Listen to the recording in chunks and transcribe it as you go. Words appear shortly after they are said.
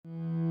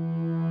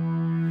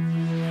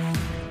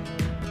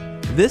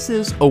This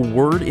is A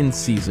Word in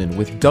Season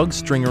with Doug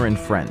Stringer and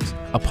Friends,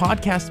 a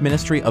podcast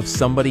ministry of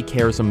Somebody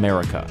Cares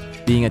America,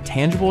 being a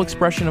tangible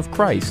expression of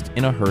Christ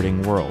in a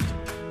hurting world.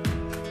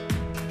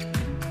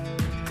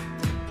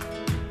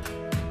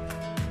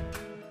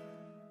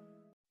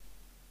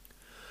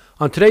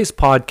 On today's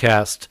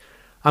podcast,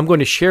 I'm going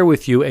to share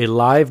with you a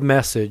live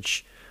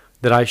message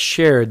that I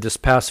shared this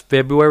past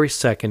February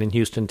 2nd in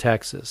Houston,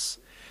 Texas.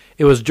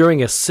 It was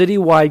during a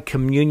citywide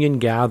communion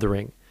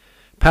gathering.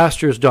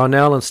 Pastors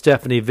Donnell and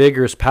Stephanie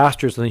Vigors,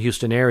 pastors in the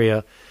Houston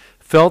area,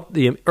 felt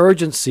the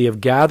urgency of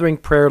gathering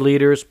prayer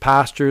leaders,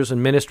 pastors,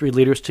 and ministry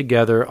leaders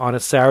together on a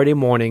Saturday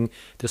morning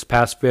this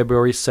past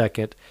February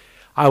 2nd.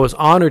 I was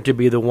honored to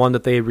be the one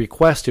that they had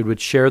requested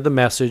would share the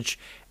message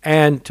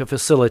and to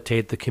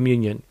facilitate the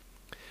communion.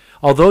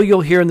 Although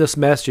you'll hear in this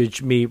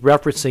message me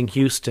referencing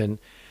Houston,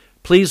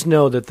 please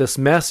know that this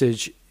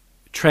message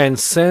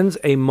transcends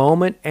a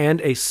moment and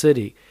a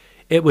city.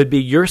 It would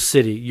be your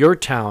city, your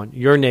town,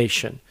 your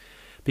nation,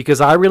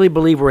 because I really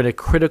believe we're in a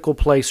critical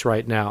place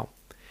right now.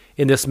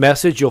 In this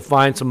message, you'll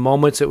find some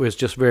moments that was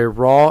just very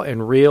raw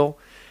and real,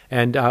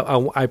 and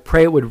I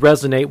pray it would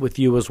resonate with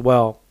you as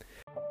well.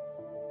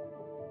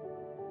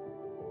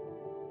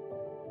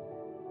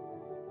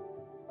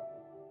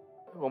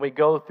 When we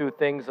go through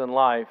things in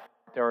life,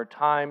 there are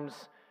times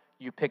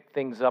you pick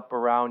things up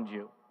around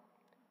you,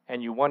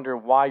 and you wonder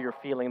why you're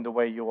feeling the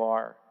way you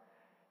are.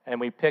 And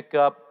we pick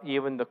up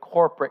even the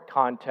corporate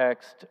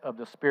context of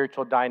the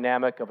spiritual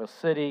dynamic of a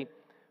city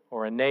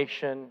or a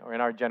nation or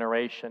in our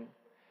generation.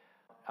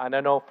 And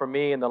I know for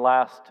me in the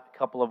last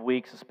couple of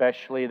weeks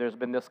especially, there's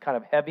been this kind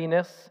of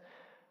heaviness,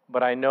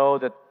 but I know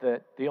that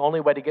the only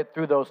way to get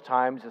through those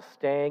times is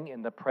staying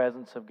in the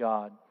presence of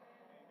God.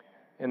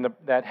 In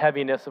that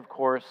heaviness, of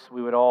course,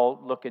 we would all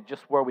look at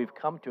just where we've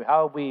come to,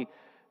 how have we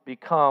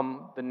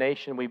become the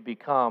nation we've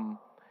become,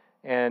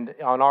 and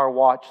on our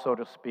watch, so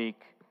to speak,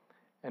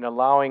 and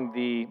allowing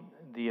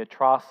the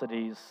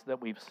atrocities that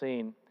we've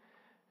seen.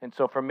 And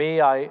so for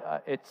me,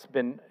 it's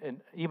been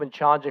even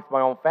challenging for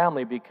my own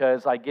family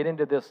because I get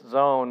into this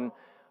zone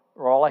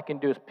where all I can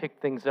do is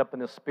pick things up in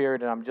the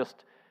Spirit, and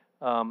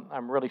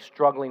I'm really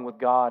struggling with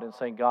God and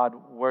saying, God,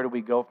 where do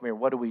we go from here?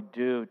 What do we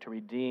do to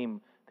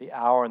redeem the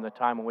hour and the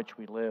time in which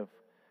we live?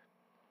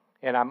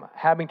 And I'm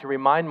having to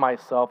remind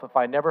myself, if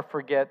I never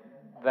forget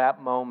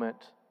that moment,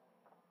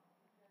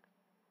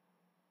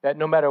 that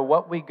no matter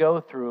what we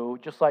go through,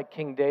 just like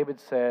King David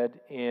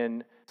said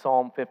in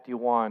Psalm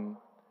 51,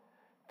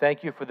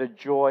 thank you for the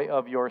joy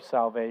of your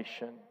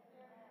salvation.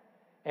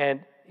 And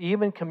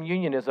even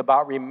communion is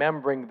about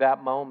remembering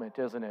that moment,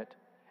 isn't it?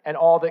 And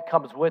all that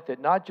comes with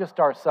it, not just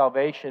our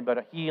salvation, but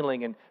a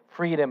healing and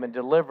freedom and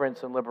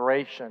deliverance and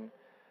liberation.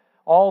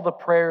 All the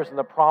prayers and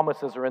the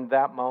promises are in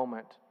that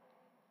moment.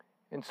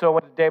 And so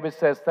when David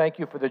says, thank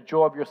you for the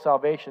joy of your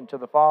salvation to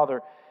the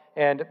Father,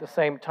 and at the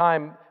same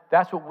time,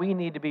 that's what we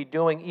need to be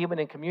doing even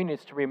in communion,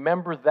 is to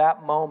remember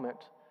that moment.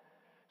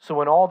 So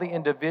when all the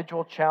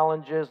individual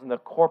challenges and the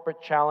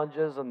corporate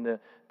challenges and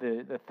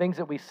the things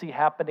that we see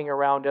happening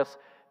around us,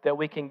 that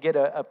we can get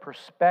a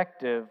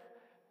perspective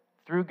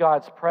through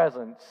God's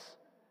presence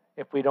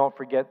if we don't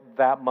forget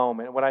that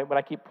moment. When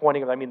I keep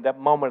pointing, I mean that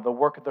moment of the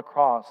work of the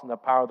cross and the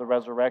power of the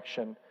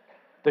resurrection,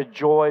 the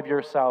joy of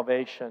your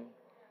salvation,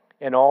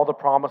 and all the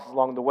promises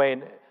along the way.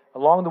 And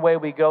along the way,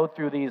 we go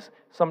through these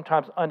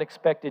sometimes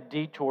unexpected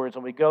detours,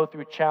 and we go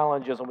through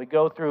challenges, and we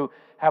go through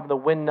having the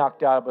wind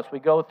knocked out of us. We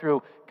go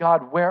through,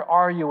 God, where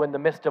are you in the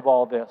midst of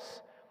all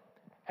this?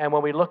 And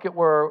when we look at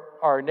where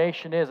our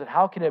nation is, and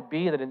how can it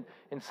be that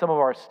in some of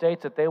our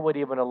states that they would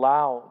even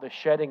allow the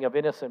shedding of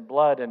innocent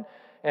blood?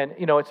 And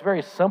you know, it's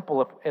very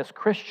simple as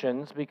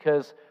Christians,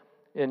 because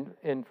in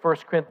 1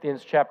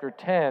 Corinthians chapter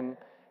 10,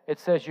 it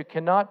says you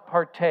cannot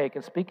partake,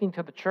 and speaking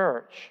to the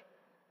church,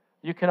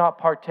 you cannot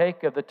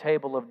partake of the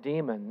table of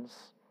demons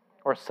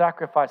or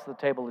sacrifice at the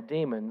table of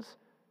demons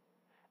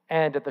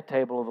and at the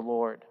table of the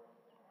Lord.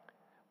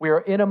 We are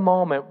in a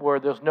moment where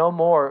there's no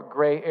more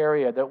gray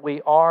area, that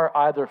we are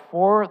either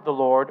for the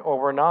Lord or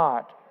we're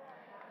not.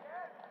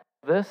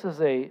 This is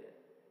a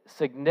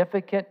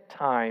significant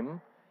time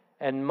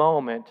and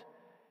moment,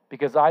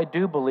 because I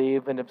do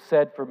believe and have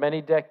said for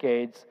many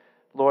decades,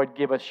 Lord,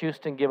 give us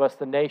Houston, give us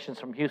the nations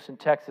from Houston,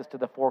 Texas to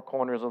the four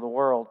corners of the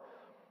world.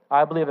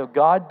 I believe if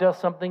God does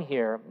something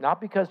here,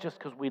 not just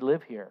because we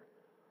live here,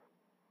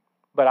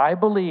 but I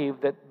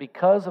believe that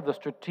because of the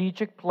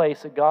strategic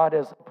place that God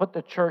has put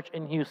the church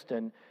in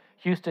Houston,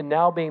 Houston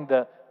now being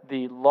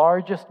the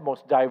largest,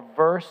 most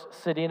diverse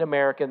city in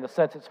America, in the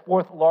sense it's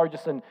fourth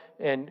largest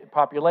in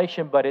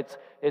population, but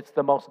it's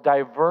the most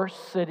diverse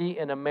city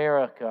in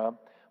America.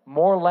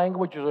 More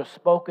languages are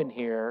spoken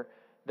here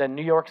than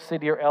New York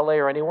City or LA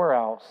or anywhere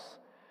else.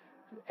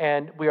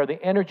 And we are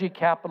the energy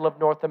capital of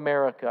North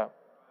America.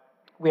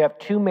 We have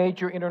two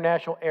major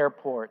international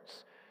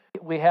airports.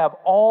 We have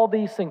all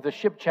these things, the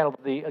ship channel,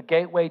 the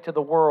gateway to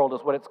the world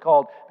is what it's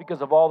called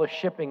because of all the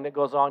shipping that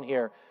goes on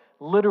here.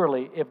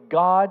 Literally, if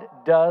God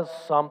does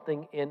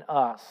something in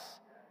us,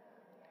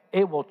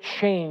 it will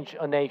change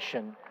a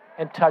nation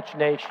and touch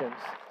nations.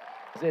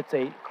 It's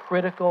a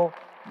critical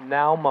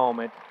now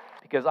moment,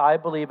 because I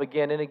believe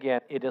again and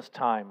again it is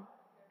time.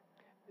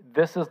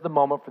 This is the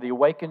moment for the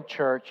awakened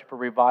church, for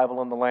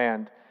revival in the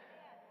land.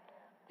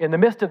 In the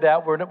midst of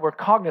that, we're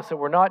cognizant,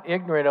 we're not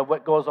ignorant of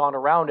what goes on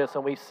around us,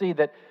 and we see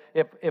that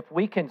if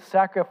we can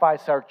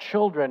sacrifice our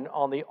children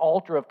on the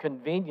altar of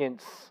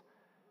convenience,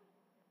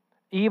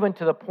 even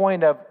to the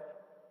point of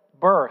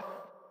birth,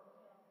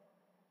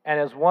 and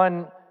as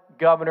one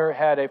governor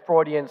had a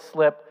Freudian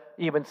slip,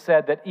 even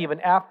said that even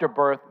after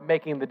birth,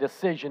 making the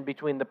decision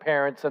between the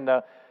parents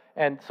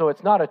and so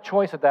it's not a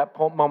choice at that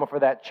moment for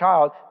that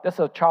child. This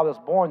is a child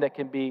that's born that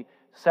can be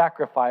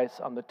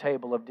sacrificed on the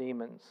table of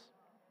demons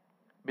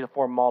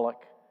before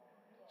Moloch.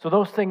 So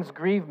those things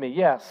grieve me,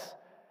 yes.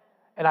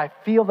 And I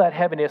feel that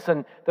heaviness,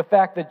 and the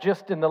fact that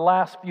just in the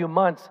last few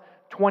months,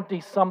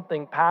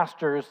 20-something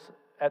pastors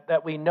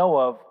that we know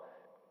of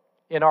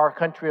in our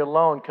country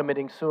alone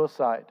committing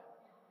suicide.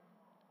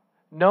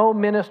 No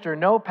minister,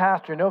 no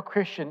pastor, no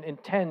Christian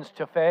intends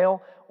to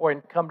fail or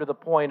come to the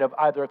point of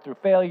either through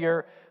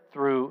failure,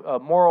 through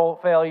moral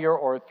failure,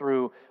 or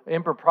through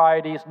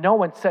improprieties. No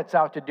one sets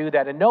out to do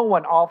that, and no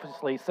one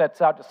obviously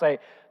sets out to say,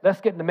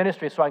 let's get in the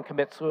ministry so I can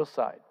commit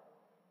suicide.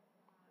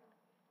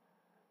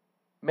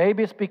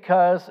 Maybe it's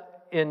because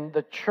in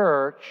the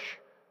church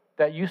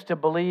that used to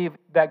believe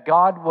that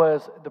God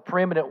was the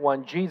preeminent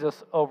one,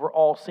 Jesus, over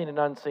all seen and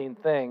unseen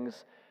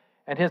things,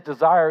 and his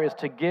desire is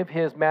to give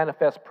his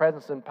manifest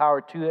presence and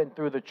power to and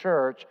through the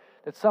church,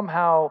 that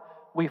somehow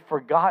we've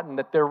forgotten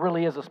that there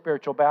really is a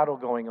spiritual battle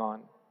going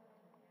on.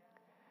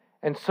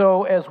 And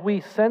so as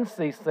we sense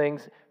these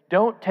things,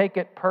 don't take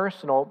it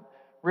personal.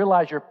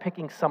 Realize you're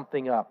picking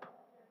something up.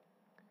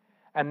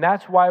 And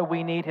that's why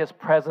we need his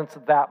presence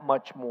that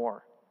much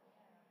more.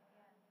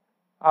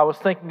 I was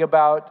thinking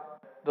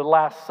about the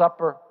Last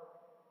Supper,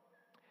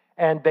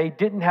 and they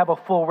didn't have a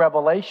full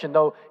revelation,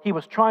 though he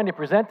was trying to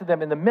present to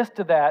them. In the midst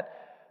of that,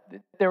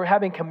 they were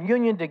having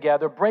communion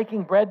together,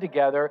 breaking bread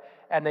together,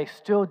 and they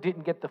still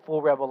didn't get the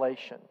full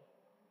revelation.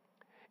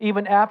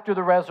 Even after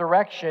the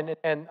resurrection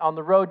and on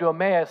the road to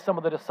Emmaus, some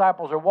of the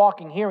disciples are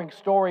walking, hearing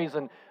stories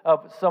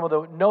of some of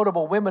the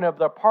notable women of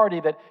their party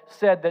that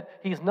said that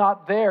he's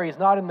not there, he's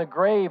not in the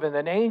grave, and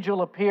an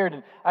angel appeared.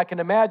 And I can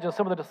imagine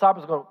some of the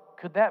disciples going,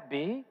 could that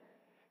be?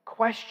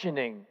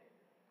 Questioning.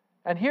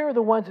 And here are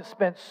the ones that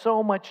spent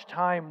so much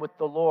time with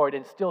the Lord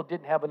and still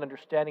didn't have an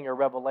understanding or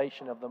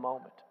revelation of the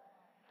moment.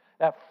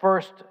 That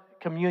first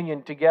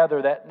communion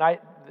together that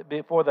night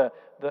before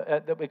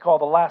that we call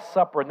the Last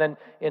Supper, and then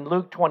in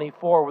Luke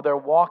 24 where they're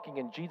walking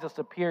and Jesus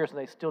appears and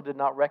they still did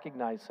not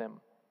recognize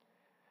him.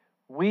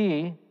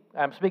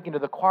 I'm speaking to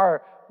the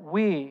choir,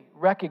 we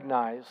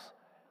recognize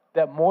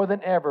that more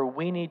than ever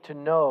we need to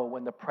know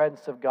when the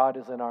presence of God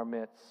is in our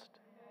midst.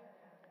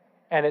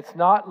 And it's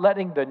not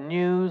letting the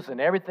news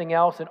and everything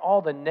else and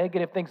all the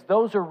negative things,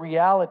 those are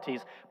realities.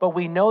 But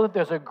we know that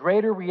there's a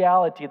greater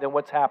reality than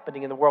what's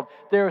happening in the world.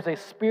 There is a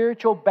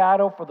spiritual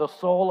battle for the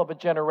soul of a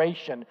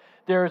generation.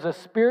 There is a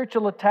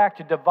spiritual attack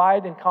to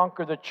divide and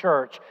conquer the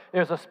church.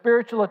 There's a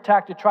spiritual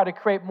attack to try to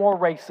create more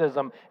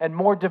racism and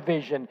more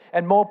division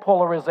and more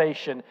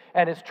polarization.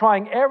 And it's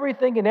trying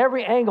everything in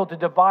every angle to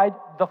divide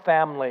the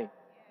family.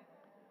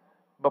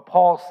 But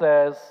Paul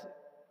says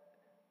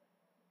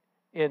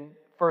in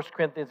 1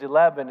 Corinthians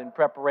 11, in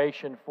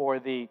preparation for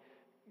the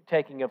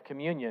taking of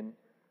communion,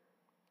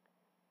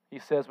 he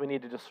says we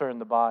need to discern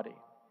the body.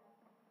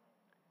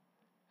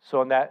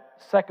 So in that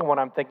second one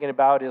I'm thinking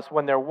about is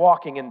when they're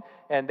walking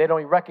and they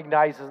don't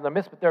recognize us in the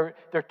midst, but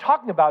they're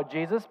talking about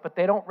Jesus, but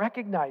they don't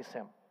recognize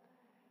him.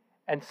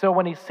 And so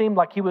when he seemed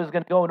like he was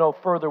going to go no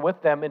further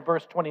with them, in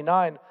verse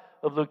 29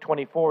 of Luke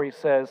 24, he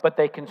says, but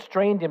they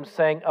constrained him,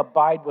 saying,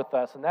 abide with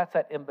us. And that's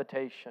that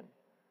invitation.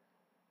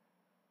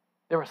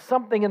 There was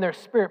something in their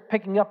spirit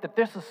picking up that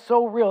this is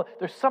so real.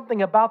 There's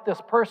something about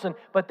this person,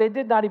 but they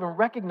did not even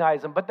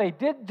recognize him. But they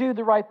did do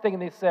the right thing,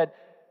 and they said,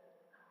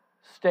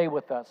 stay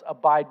with us,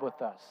 abide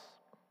with us.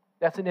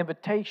 That's an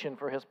invitation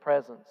for his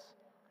presence.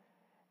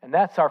 And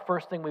that's our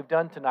first thing we've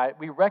done tonight.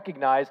 We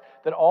recognize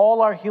that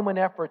all our human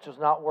efforts is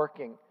not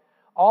working.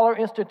 All our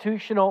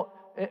institutional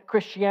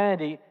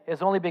Christianity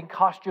has only been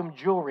costume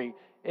jewelry.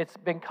 It's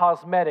been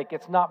cosmetic.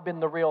 It's not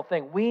been the real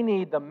thing. We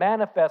need the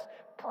manifest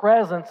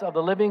presence of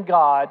the living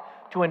God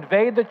to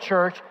invade the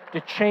church, to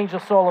change the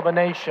soul of a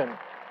nation.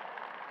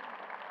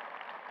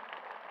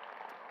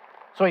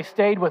 So he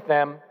stayed with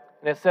them,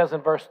 and it says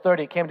in verse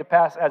 30, it came to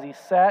pass as he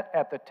sat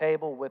at the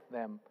table with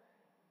them,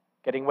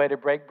 getting ready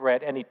to break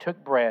bread, and he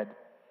took bread,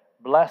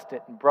 blessed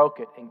it, and broke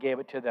it, and gave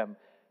it to them.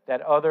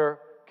 That other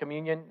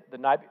communion,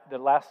 the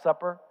Last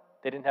Supper,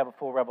 they didn't have a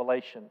full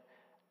revelation.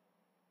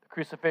 The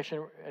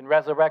crucifixion and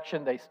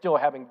resurrection, they still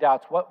having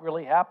doubts. What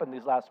really happened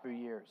these last few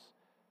years?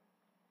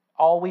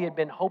 All we had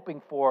been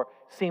hoping for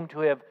seemed to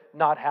have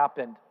not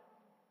happened.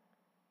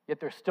 Yet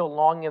they're still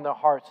longing in their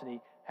hearts, and he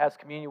has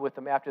communion with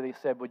them after they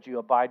said, would you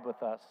abide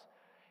with us?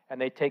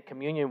 And they take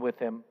communion with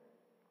him.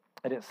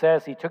 And it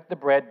says he took the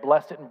bread,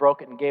 blessed it, and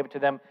broke it, and gave it to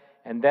them.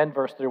 And then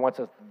verse 31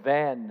 says,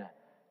 then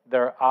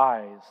their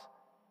eyes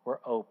were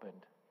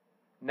opened.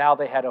 Now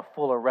they had a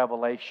fuller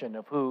revelation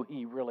of who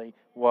he really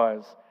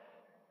was.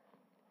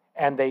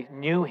 And they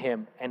knew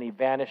him, and he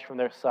vanished from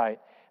their sight.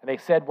 And they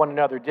said one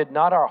another, did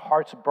not our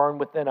hearts burn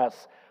within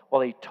us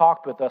while he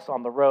talked with us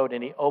on the road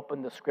and he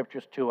opened the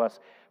scriptures to us?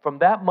 From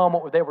that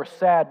moment where they were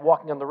sad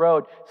walking on the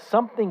road,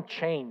 something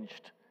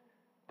changed.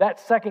 That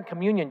second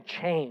communion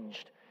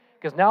changed.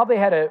 Because now they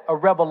had a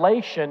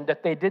revelation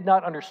that they did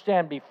not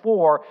understand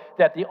before,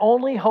 that the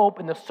only hope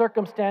in the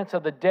circumstance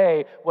of the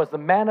day was the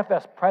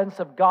manifest presence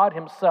of God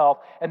himself,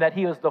 and that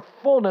he is the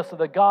fullness of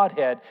the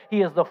Godhead.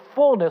 He is the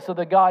fullness of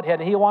the Godhead,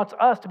 and he wants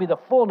us to be the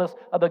fullness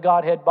of the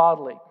Godhead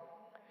bodily.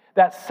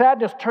 That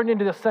sadness turned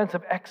into the sense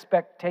of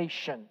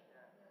expectation.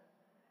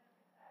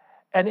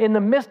 And in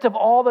the midst of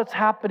all that's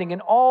happening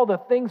and all the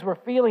things we're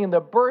feeling and the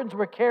burdens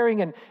we're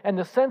carrying and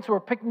the sense we're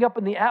picking up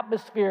in the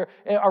atmosphere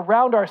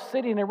around our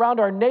city and around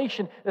our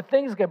nation, the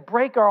things that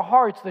break our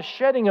hearts, the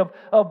shedding of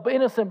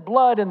innocent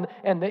blood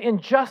and the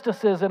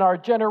injustices in our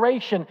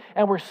generation.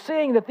 And we're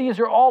seeing that these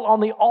are all on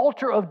the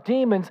altar of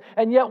demons,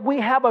 and yet we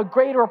have a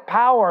greater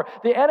power.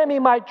 The enemy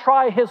might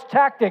try his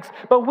tactics,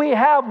 but we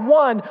have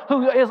one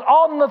who is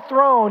on the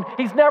throne.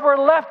 He's never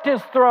left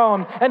his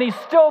throne, and he's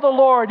still the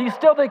Lord. He's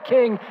still the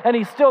King, and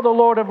he's still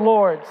the Lord of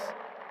Lords.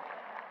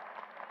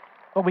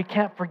 But we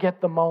can't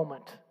forget the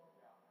moment.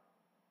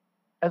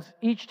 As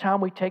each time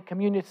we take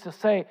communion, it's to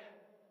say,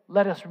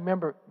 let us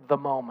remember the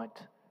moment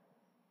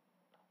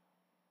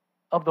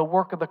of the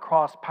work of the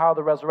cross, power of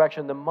the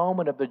resurrection, the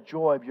moment of the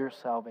joy of your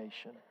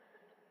salvation.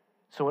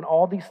 So when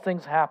all these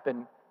things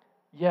happen,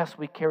 yes,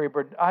 we carry a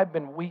burden. I've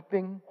been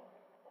weeping.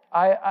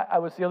 I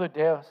was the other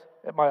day, I was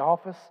at my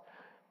office,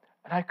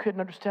 and I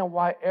couldn't understand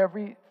why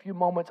every few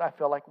moments I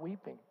felt like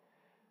weeping.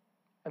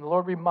 And the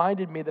Lord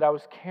reminded me that I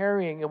was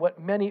carrying and what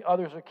many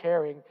others are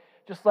carrying,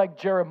 just like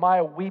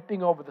Jeremiah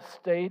weeping over the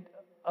state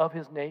of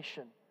his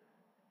nation.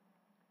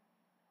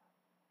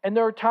 And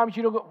there are times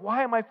you don't go,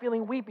 why am I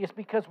feeling weepy? It's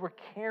because we're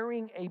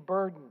carrying a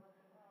burden.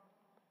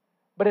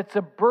 But it's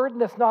a burden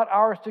that's not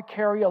ours to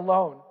carry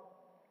alone.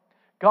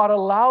 God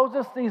allows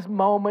us these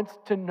moments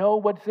to know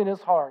what's in his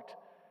heart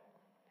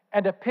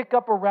and to pick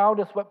up around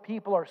us what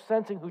people are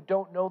sensing who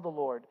don't know the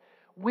Lord.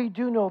 We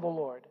do know the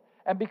Lord.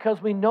 And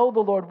because we know the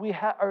Lord,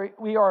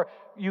 we are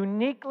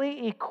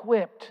uniquely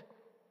equipped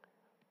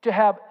to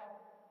have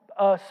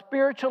a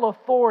spiritual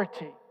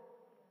authority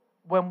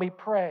when we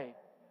pray.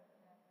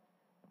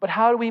 But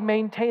how do we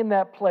maintain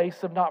that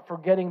place of not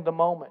forgetting the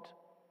moment?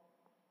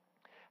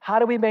 How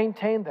do we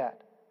maintain that?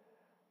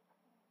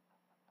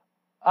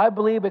 I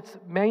believe it's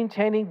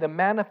maintaining the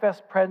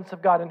manifest presence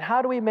of God. And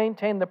how do we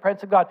maintain the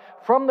presence of God?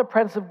 From the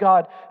presence of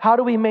God, how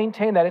do we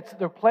maintain that? It's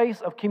the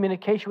place of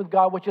communication with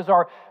God, which is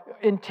our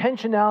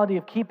intentionality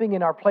of keeping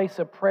in our place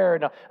of prayer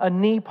and a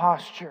knee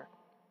posture.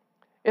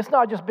 It's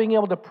not just being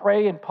able to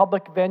pray in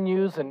public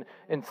venues and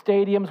in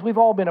stadiums. We've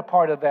all been a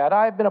part of that.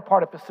 I've been a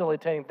part of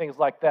facilitating things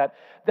like that.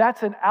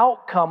 That's an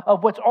outcome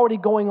of what's already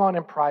going on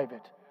in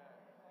private.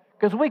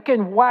 Because we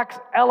can wax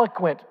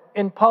eloquent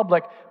in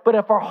public, but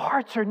if our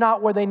hearts are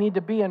not where they need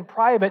to be in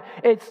private,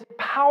 it's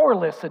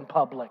powerless in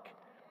public.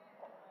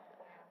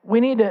 We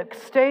need to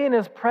stay in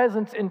his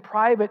presence in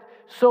private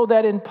so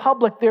that in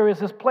public there is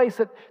this place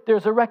that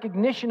there's a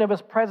recognition of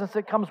his presence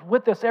that comes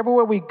with us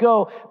everywhere we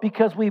go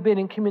because we've been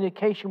in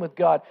communication with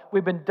God.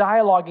 We've been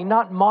dialoguing,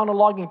 not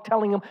monologuing,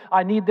 telling him,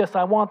 I need this,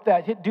 I want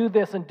that, do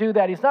this and do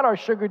that. He's not our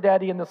sugar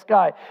daddy in the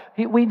sky.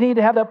 We need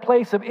to have that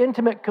place of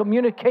intimate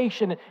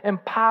communication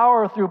and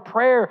power through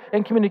prayer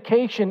and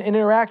communication and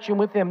interaction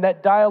with him,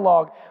 that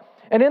dialogue.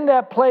 And in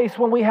that place,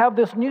 when we have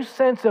this new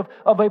sense of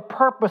a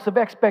purpose, of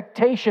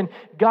expectation,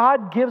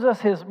 God gives us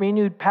his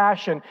renewed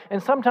passion.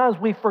 And sometimes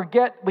we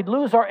forget, we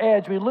lose our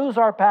edge, we lose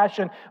our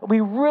passion. We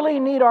really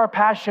need our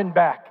passion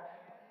back.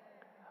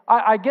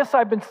 I guess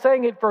I've been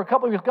saying it for a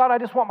couple of years, God, I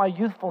just want my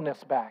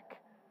youthfulness back.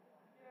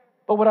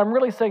 But what I'm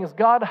really saying is,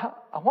 God,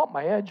 I want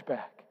my edge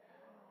back.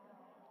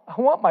 I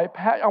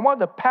want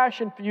the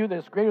passion for you that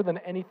is greater than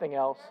anything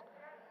else.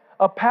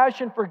 A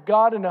passion for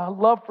God and a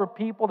love for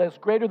people that's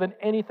greater than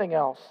anything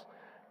else.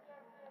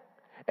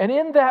 And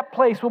in that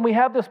place, when we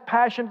have this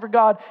passion for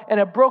God and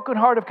a broken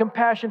heart of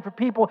compassion for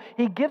people,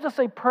 he gives us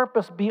a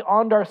purpose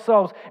beyond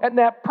ourselves. And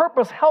that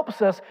purpose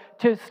helps us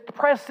to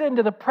press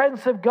into the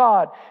presence of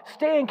God,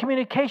 stay in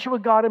communication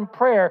with God in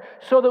prayer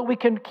so that we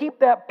can keep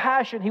that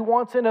passion he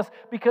wants in us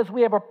because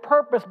we have a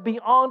purpose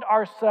beyond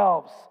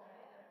ourselves.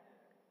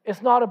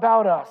 It's not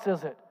about us,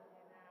 is it?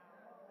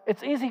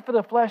 It's easy for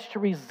the flesh to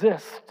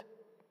resist.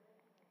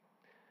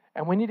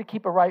 And we need to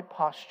keep a right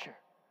posture,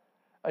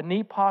 a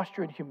knee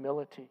posture in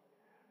humility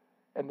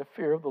and the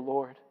fear of the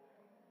Lord.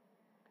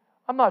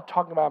 I'm not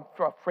talking about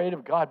I'm afraid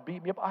of God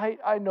beating me up.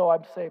 I know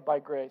I'm saved by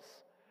grace.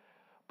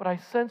 But I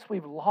sense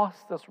we've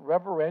lost this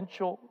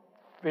reverential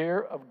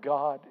fear of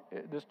God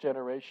in this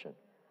generation.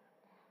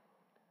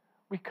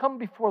 We come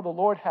before the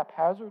Lord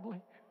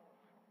haphazardly.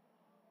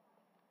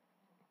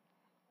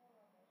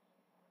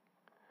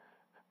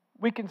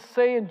 We can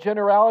say in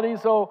generalities,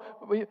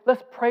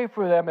 let's pray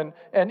for them.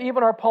 And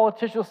even our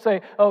politicians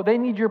say, they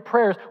need your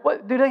prayers.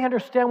 Do they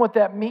understand what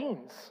that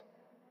means?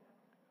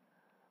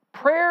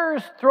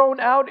 prayers thrown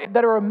out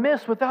that are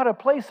amiss without a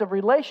place of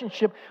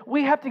relationship,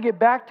 we have to get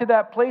back to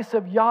that place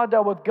of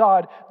yada with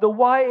God, the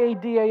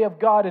Y-A-D-A of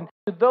God. And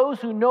to those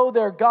who know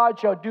their God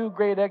shall do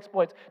great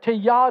exploits. To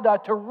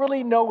yada, to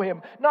really know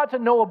Him. Not to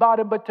know about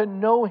Him, but to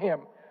know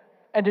Him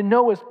and to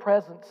know His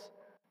presence.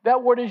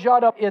 That word is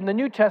yada in the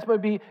New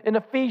Testament would be in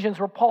Ephesians,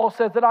 where Paul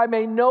says that I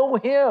may know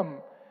Him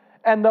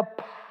and the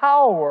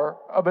power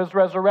of His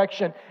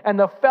resurrection and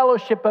the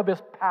fellowship of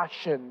His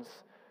passions.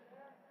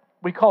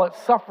 We call it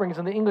sufferings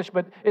in the English,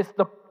 but it's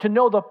to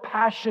know the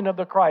passion of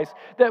the Christ,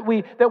 that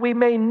we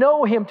may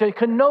know Him, to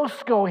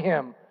kenosko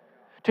Him,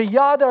 to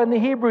yada in the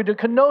Hebrew, to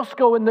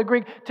kenosko in the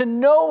Greek, to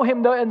know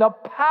Him and the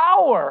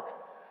power.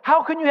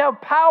 How can you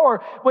have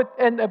power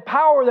and a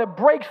power that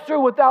breaks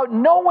through without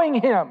knowing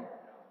Him?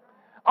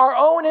 Our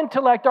own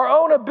intellect, our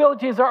own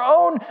abilities, our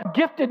own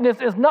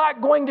giftedness is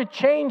not going to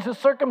change the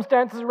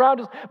circumstances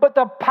around us, but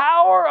the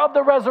power of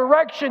the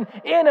resurrection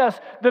in us,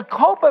 the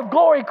hope of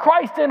glory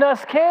Christ in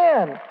us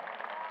can.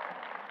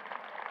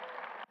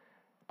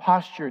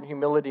 Posture and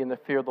humility and the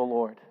fear of the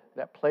Lord,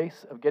 that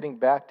place of getting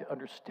back to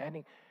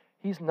understanding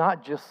He's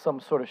not just some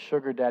sort of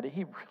sugar daddy.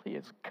 He really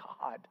is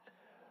God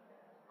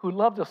who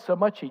loved us so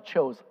much He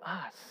chose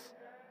us.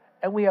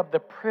 And we have the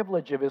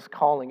privilege of His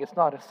calling. It's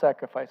not a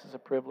sacrifice, it's a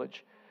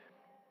privilege.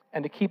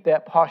 And to keep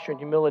that posture and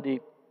humility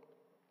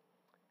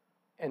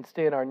and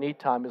stay in our need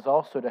time is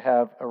also to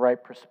have a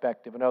right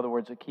perspective. In other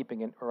words,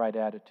 keeping a right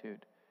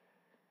attitude.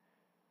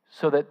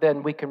 So that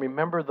then we can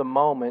remember the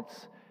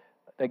moments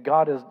that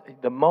God is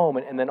the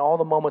moment, and then all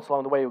the moments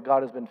along the way where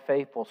God has been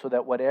faithful, so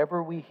that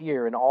whatever we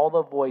hear and all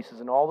the voices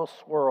and all the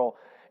swirl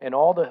and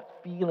all the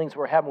feelings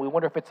we're having, we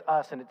wonder if it's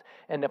us,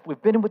 and if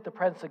we've been with the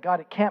presence of God,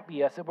 it can't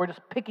be us. We're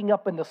just picking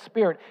up in the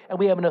Spirit, and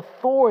we have an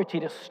authority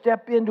to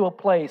step into a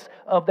place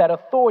of that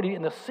authority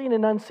in the seen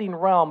and unseen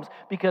realms,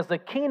 because the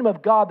kingdom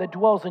of God that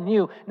dwells in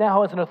you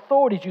now has an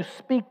authority to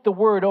speak the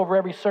word over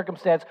every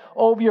circumstance,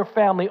 over your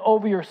family,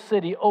 over your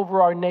city,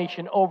 over our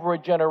nation, over a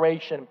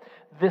generation.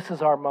 This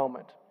is our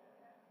moment.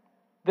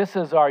 This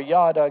is our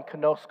yada and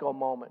kenosko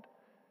moment.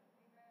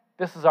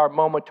 This is our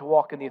moment to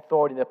walk in the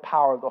authority and the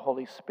power of the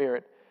Holy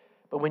Spirit.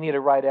 But we need a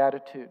right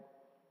attitude.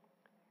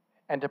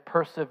 And to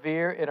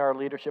persevere in our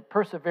leadership.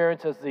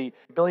 Perseverance is the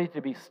ability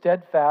to be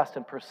steadfast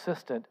and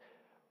persistent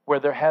where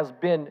there has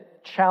been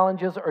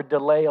challenges or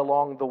delay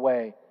along the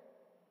way.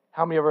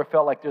 How many ever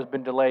felt like there's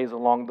been delays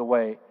along the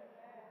way?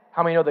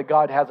 How many know that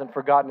God hasn't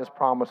forgotten His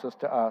promises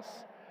to us?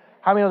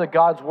 How many know that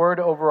God's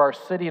word over our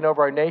city and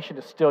over our nation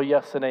is still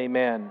yes and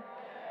amen?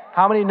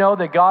 How many know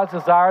that God's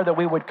desire that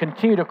we would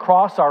continue to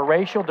cross our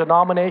racial,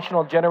 denominational,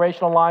 and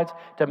generational lines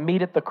to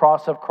meet at the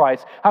cross of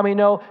Christ? How many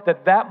know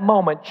that that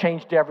moment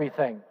changed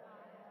everything?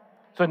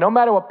 So no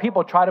matter what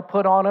people try to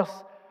put on us,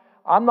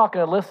 I'm not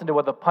going to listen to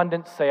what the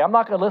pundits say. I'm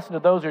not going to listen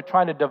to those who are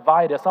trying to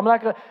divide us. I'm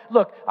not going to,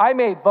 look, I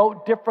may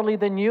vote differently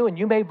than you, and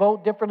you may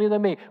vote differently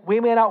than me. We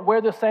may not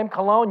wear the same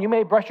cologne. You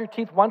may brush your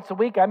teeth once a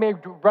week. I may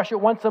brush it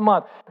once a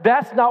month.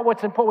 That's not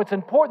what's important. What's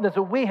important is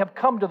that we have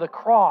come to the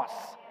cross.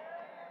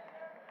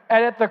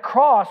 And at the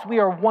cross, we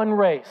are one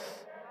race.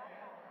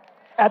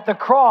 At the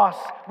cross,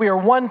 we are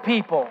one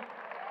people,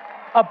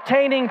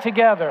 obtaining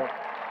together.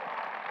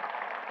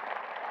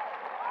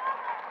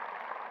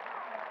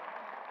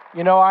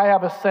 You know, I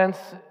have a sense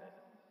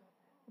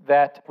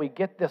that we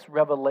get this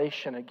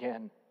revelation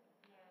again.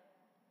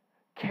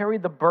 Carry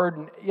the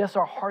burden. Yes,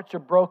 our hearts are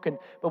broken,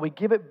 but we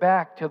give it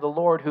back to the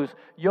Lord whose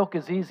yoke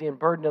is easy and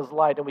burden is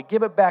light. And we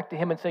give it back to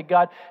Him and say,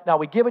 God, now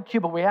we give it to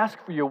you, but we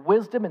ask for your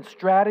wisdom and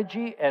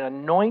strategy and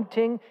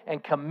anointing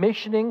and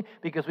commissioning,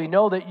 because we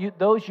know that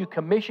those you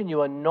commission,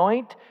 you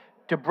anoint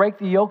to break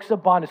the yokes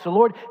of bondage. So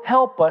Lord,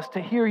 help us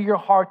to hear your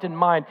heart and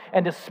mind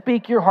and to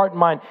speak your heart and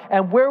mind.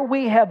 And where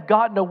we have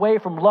gotten away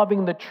from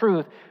loving the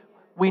truth,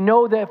 we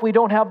know that if we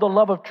don't have the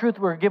love of truth,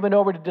 we're given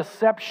over to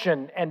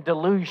deception and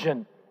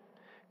delusion.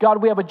 God,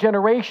 we have a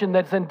generation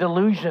that's in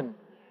delusion.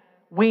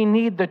 We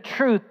need the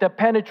truth to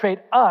penetrate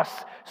us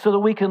so that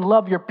we can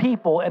love your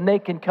people and they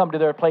can come to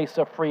their place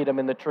of freedom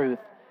in the truth.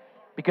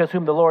 Because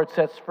whom the Lord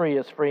sets free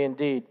is free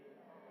indeed.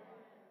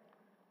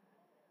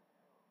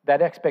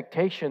 That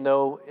expectation,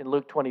 though, in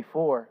Luke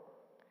 24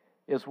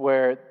 is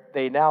where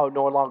they now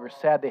no longer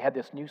sad. They had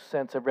this new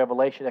sense of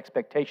revelation,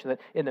 expectation that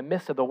in the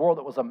midst of the world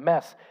that was a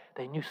mess,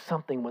 they knew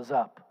something was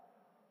up.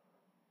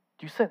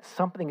 Do you sense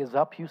something is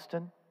up,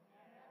 Houston?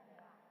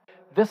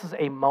 This is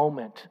a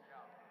moment.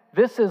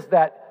 This is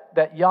that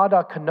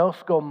yada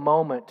kenosko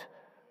moment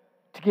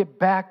to get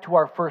back to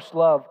our first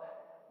love,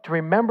 to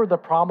remember the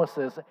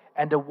promises,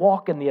 and to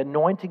walk in the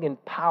anointing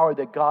and power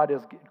that God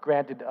has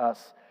granted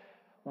us.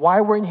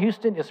 Why we're in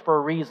Houston is for a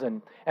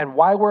reason. And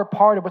why we're a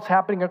part of what's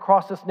happening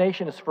across this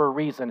nation is for a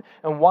reason.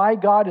 And why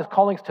God is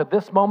calling us to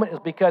this moment is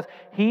because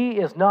He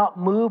is not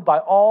moved by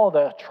all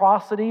the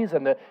atrocities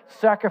and the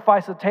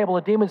sacrifice of the table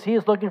of demons. He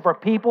is looking for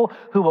people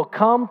who will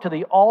come to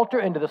the altar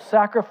and to the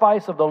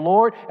sacrifice of the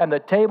Lord and the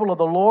table of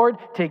the Lord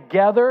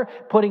together,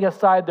 putting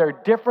aside their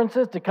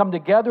differences to come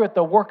together at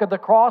the work of the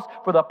cross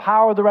for the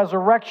power of the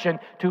resurrection,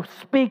 to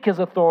speak His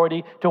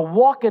authority, to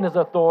walk in His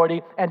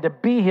authority, and to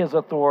be His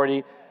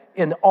authority.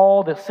 in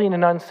all the seen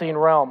and unseen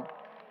realm.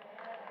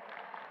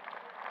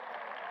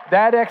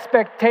 That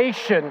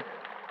expectation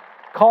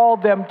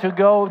called them to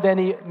go. Then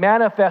he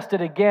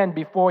manifested again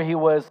before he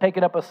was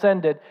taken up,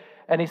 ascended.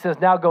 And he says,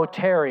 now go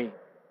tarry.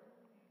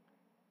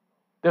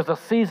 There's a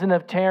season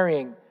of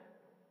tarrying.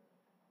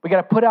 We got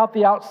to put out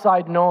the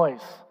outside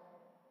noise.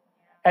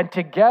 And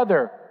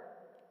together,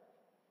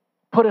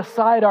 put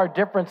aside our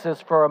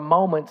differences for a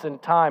moment in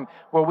time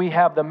where we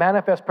have the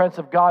manifest presence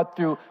of God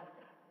through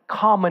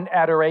common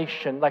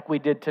adoration like we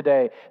did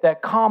today.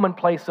 That common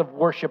place of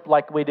worship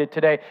like we did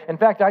today. In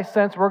fact, I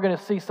sense we're going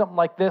to see something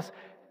like this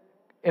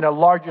in a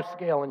larger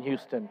scale in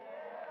Houston.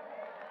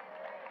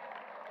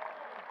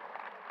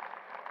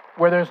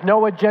 Where there's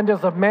no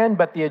agendas of men,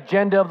 but the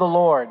agenda of the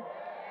Lord.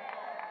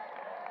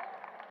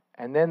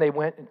 And then they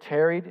went and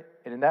tarried,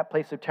 and in that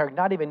place of tarrying,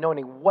 not even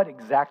knowing what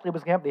exactly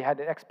was going to happen, they had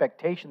an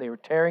expectation, they were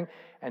tarrying,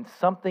 and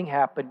something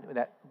happened,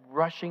 that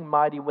rushing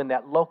mighty wind,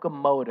 that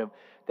locomotive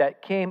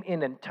that came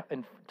in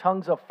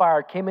tongues of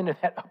fire, came into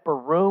that upper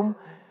room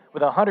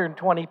with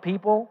 120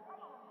 people.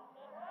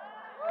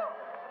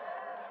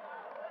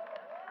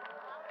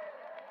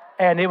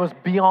 And it was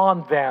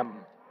beyond them.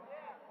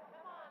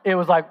 It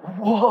was like,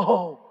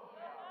 whoa.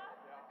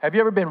 Have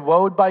you ever been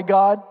wowed by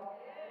God?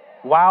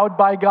 Wowed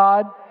by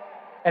God?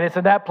 And it's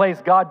in that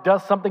place God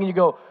does something and you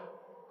go,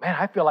 man,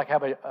 I feel like I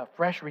have a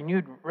fresh,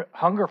 renewed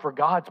hunger for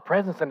God's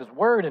presence and His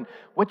Word. And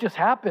what just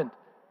happened?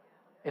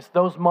 It's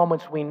those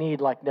moments we need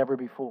like never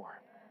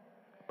before.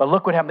 But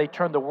look what happened. They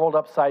turned the world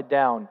upside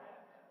down.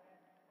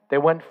 They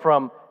went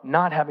from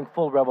not having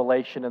full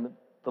revelation in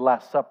the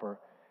Last Supper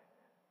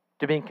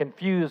to being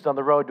confused on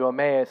the road to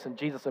Emmaus, and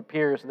Jesus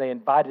appears, and they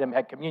invited him,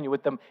 had communion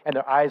with them, and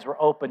their eyes were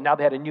open. Now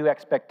they had a new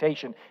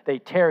expectation. They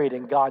tarried,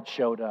 and God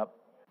showed up.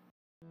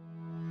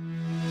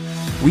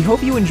 We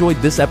hope you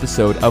enjoyed this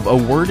episode of A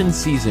Word in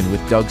Season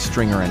with Doug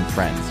Stringer and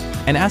Friends,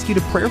 and ask you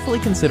to prayerfully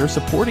consider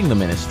supporting the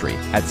ministry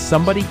at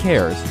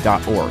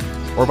somebodycares.org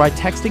or by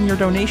texting your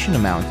donation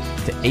amount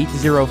to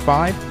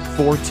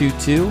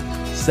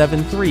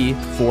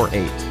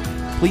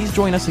 805-422-7348. Please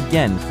join us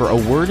again for A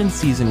Word in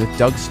Season with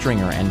Doug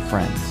Stringer and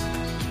Friends.